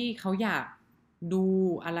ที่เขาอยากดู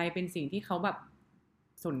อะไรเป็นสิ่งที่เขาแบบ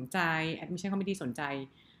สนใจไม่ใช่เขาไม่ได้สนใจ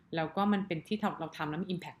แล้วก็มันเป็นที่เราทำแล้วมี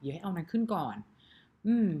impact เยอะให้เอานั้นขึ้นก่อน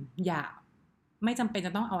อย่าไม่จำเป็นจ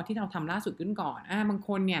ะต้องเอาที่เราทำล่าสุดขึ้นก่อนบางค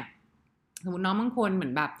นเนี่ยสมมติน้องบางคนเหมื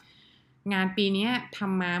อนแบบงานปีนี้ท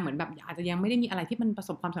ำมาเหมือนแบบอาจจะยังไม่ได้มีอะไรที่มันประส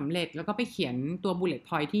บความสำเร็จแล้วก็ไปเขียนตัว bullet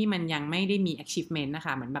point ที่มันยังไม่ได้มี achievement นะค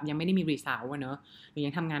ะเหมือนแบบยังไม่ได้มี result เนอะหรือยั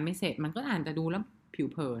งทำงานไม่เสร็จมันก็อาจจะดูแล้วผิว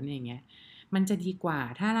เผินอย่างเงี้ยมันจะดีกว่า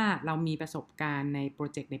ถ้าเรามีประสบการณ์ในโปร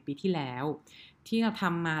เจกต์ในปีที่แล้วที่เราท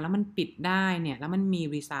ำมาแล้วมันปิดได้เนี่ยแล้วมันมี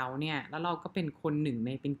result เนี่ยแล้วเราก็เป็นคนหนึ่งใน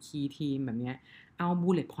เป็น key team แบบเนี้ยเอา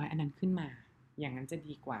bullet point อันนั้นขึ้นมาอย่างนั้นจะ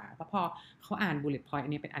ดีกว่าเพราะพอเขาอ่าน bullet point อั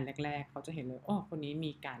นนี้เป็นอันแรกๆเขาจะเห็นเลยคนนี้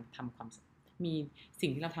มีการทำความ มีสิ่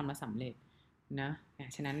งที่เราทำแล้วสำเร็จนะ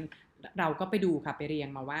ฉะนั้นเราก็ไปดูค่ะไปเรียง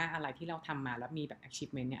มาว่าอะไรที่เราทำมาแล้วมีแบบ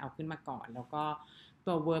achievement เนี่ยเอาขึ้นมาก่อนแล้วก็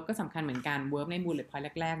ตัว verb ก็สำคัญเหมือนกัน verb ใน bullet point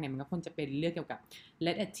แรกๆเนี่ยมันก็ควรจะเป็นเรื่องเกี่ยวกับ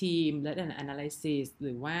lead a team lead an analysis ห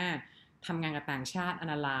รือว่าทำงานกับต่างชาติ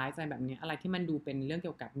analyze อะไรแบบนี้อะไรที่มันดูเป็นเรื่องเ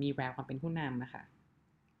กี่ยวกับมีแววความเป็นผู้นำนะคะ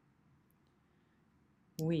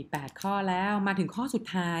8 ข้อแล้วมาถึงข้อสุด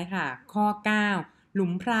ท้ายค่ะข้อ 9 หลุ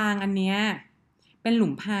มพรางอันเนี้ยเป็นหลุ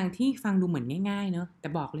มพรางที่ฟังดูเหมือนง่ายๆเนอะแต่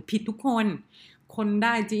บอกเลยผิดทุกคนไ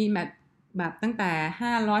ด้จีแบบตั้งแต่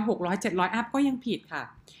500 600 700อัพก็ยังผิดค่ะ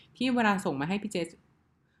ที่เวลาส่งมาให้พี่เจส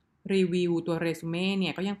รีวิวตัวเรซูเม่เนี่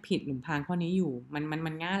ยก็ยังผิดหลุมพรางข้อนี้อยู่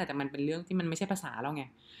มันง่ายแต่มันเป็นเรื่องที่มันไม่ใช่ภาษาเราไง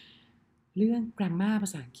เรื่อง grammar ภา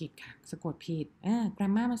ษาอังกฤษค่ะสะกดผิด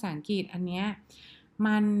grammar ภาษาอังกฤษอันเนี้ย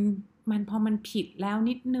มันพอมันผิดแล้ว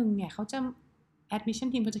นิดนึงเนี่ยเขาจะ admission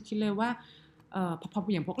team เขาจะคิดเลยว่าพอ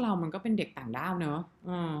อย่างพวกเรามันก็เป็นเด็กต่างด้าวเนอะ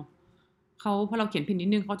พอเราเขียนผิดนิด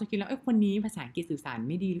นึงเขาจะคิดแล้วคนนี้ภาษาอังกฤษสื่อสาร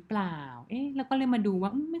ไม่ดีหรือเปล่าแล้วก็เลยมาดูว่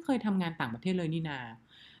าไม่เคยทำงานต่างประเทศเลยนี่นา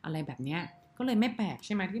อะไรแบบเนี้ยก็เลยไม่แปลกใ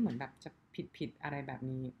ช่ไหมที่เหมือนแบบจะผิดอะไรแบบ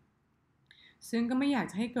นี้ซึ่งก็ไม่อยาก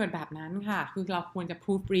จะให้เกิดแบบนั้นค่ะคือเราควรจะ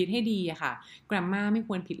proofread ให้ดีอะค่ะ grammar ไม่ค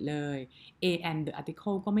วรผิดเลย a and the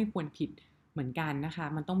article ก็ไม่ควรผิดเหมือนกันนะคะ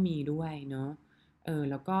มันต้องมีด้วยเนอะ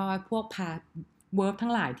แล้วก็พวก past verb ทั้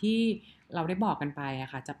งหลายที่เราได้บอกกันไปอ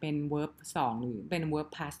ะค่ะจะเป็น verb 2หรือเป็น verb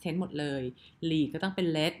past tense หมดเลย lead ก็ต้องเป็น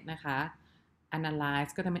led นะคะ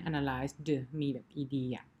analyze ก็ต้องเป็น analyze มีแบบ ed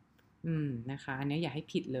อะนะคะอันนี้อย่าให้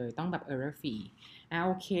ผิดเลยต้องแบบ error free โ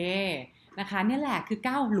อเคนะคะนี่แหละคือ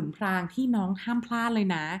9หลุมพรางที่น้องห้ามพลาดเลย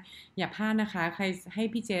นะอย่าพลาดนะคะใครให้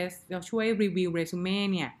พี่เจสเราช่วยรีวิวเรซูเม่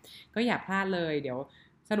เนี่ยก็อย่าพลาดเลยเดี๋ยว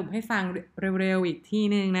สรุปให้ฟังเร็วๆอีกที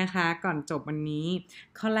นึงนะคะก่อนจบวันนี้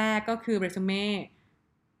ข้อแรกก็คือเรซูเม่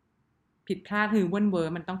ผิดพลาดคือวนเวอ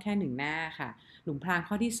ร์มันต้องแค่1หน้าค่ะหลุมพราง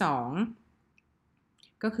ข้อที่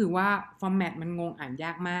2ก็คือว่าฟอร์แมตมันงงอ่านย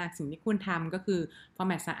ากมากสิ่งที่ควรทำก็คือฟอร์แ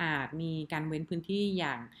มตสะอาดมีการเว้นพื้นที่อ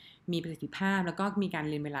ย่างมีประสิทธิภาพแล้วก็มีการ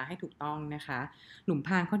เรียนเวลาให้ถูกต้องนะคะหลุมพ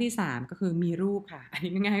รางข้อที่3ก็คือมีรูปค่ะอัน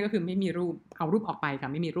นี้ง่ายๆก็คือไม่มีรูปเอารูปออกไปค่ะ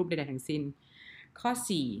ไม่มีรูปใดๆทั้งสิ้นข้อ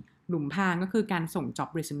4หลุมพรางก็คือการส่ง job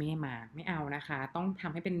resume มาไม่เอานะคะต้องท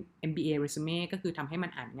ำให้เป็น MBA resume ก็คือทำให้มัน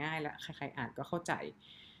อ่านง่ายและใครๆอ่านก็เข้าใจ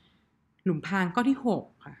หลุมพรางข้อที่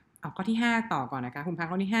6ค่ะเอาข้อที่5ต่อก่อนนะคะหลุมพราง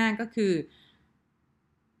ข้อที่5ก็คือ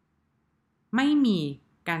ไม่มี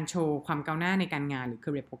การโชว์ความก้าวหน้าในการงานหรือ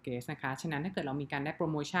career progress นะคะฉะนั้นถ้าเกิดเรามีการได้โปร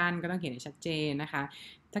โมชั่นก็ต้องเขียนให้ชัดเจนนะคะ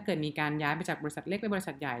ถ้าเกิดมีการย้ายไปจากบริษัทเล็กไปบริ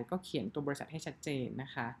ษัทใหญ่ก็เขียนตัวบริษัทให้ชัดเจนน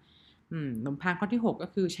ะคะหลุมพรางข้อที่6ก็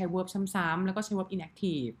คือใช้ verb ซ้ำๆแล้วก็ใช้ verb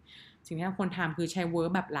inactive สิ่งที่เราควรทำคือใช้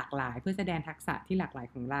verb แบบหลากหลายเพื่อแสดงทักษะที่หลากหลาย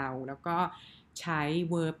ของเราแล้วก็ใช้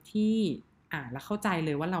verb ที่อ่านแล้วเข้าใจเล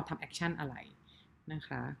ยว่าเราทำ action อะไรนะค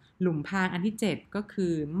ะหลุมพรางอันที่7ก็คื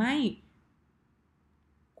อไม่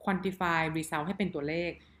quantify result ให้เป็นตัวเล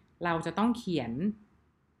ขเราจะต้องเขียน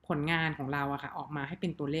ผลงานของเราอะค่ะออกมาให้เป็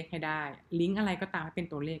นตัวเลขให้ได้ลิงก์อะไรก็ตามให้เป็น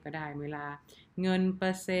ตัวเลขก็ได้เวลาเงินเปอ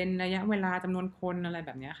ร์เซ็นต์ระยะเวลาจำนวนคนอะไรแ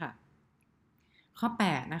บบนี้ค่ะข้อ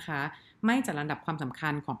8นะคะไม่จัดลำดับความสำคั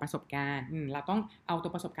ญของประสบการณ์เราต้องเอาตั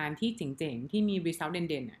วประสบการณ์ที่เจ๋งๆที่มี result เ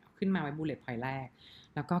ด่นๆขึ้นมาไว้ bullet point แรก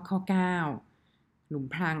แล้วก็ข้อ9หลุม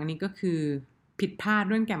พรางอันนี้ก็คือผิดพลาด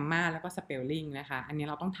เรื่องแกรมมาแล้วก็ spelling นะคะอันนี้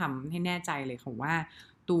เราต้องทำให้แน่ใจเลยค่ะว่า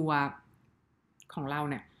ตัวของเรา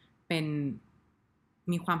เนี่ย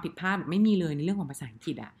มีความผิดพลาดไม่มีเลยในเรื่องของภาษาอังก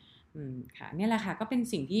ฤษอ่ะค่ะนี่แหละค่ะก็เป็น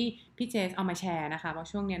สิ่งที่พี่เจสเอามาแชร์นะคะเพราะ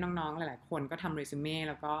ช่วงนี้น้องๆหลายๆคนก็ทำเรซูเม่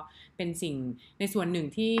แล้วก็เป็นสิ่งในส่วนหนึ่ง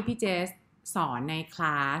ที่พี่เจสสอนในคล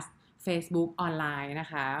าส Facebook ออนไลน์นะ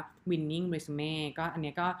คะ Winning Resume ก็อัน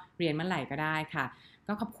นี้ก็เรียนเมื่อไหร่ก็ได้ค่ะ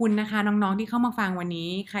ก็ขอบคุณนะคะน้องๆที่เข้ามาฟังวัน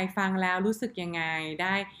นี้ใครฟังแล้วรู้สึกยังไงไ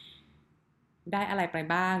ด้อะไรไป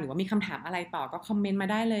บ้างหรือว่ามีคำถามอะไรต่อก็คอมเมนต์มา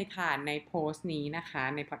ได้เลยค่ะในโพสต์นี้นะคะ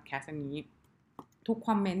ในพอดแคสต์อันนี้ทุกค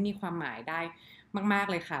อมเมนต์มีความหมายได้มากๆ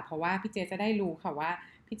เลยค่ะเพราะว่าพี่เจจะได้รู้ค่ะว่า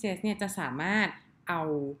พี่เจเนี่ยจะสามารถเอา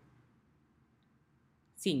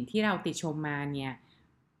สิ่งที่เราติชมมาเนี่ย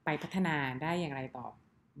ไปพัฒนาได้อย่างไรต่อ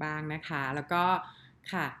บ้างนะคะแล้วก็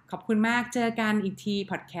ค่ะขอบคุณมากเจอกันอีกที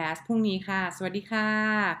พอดแคสต์พรุ่งนี้ค่ะสวัสดีค่ะ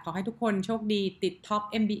ขอให้ทุกคนโชคดีติดท็อป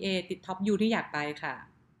MBA ติดท็อป U ที่อยากไปค่ะ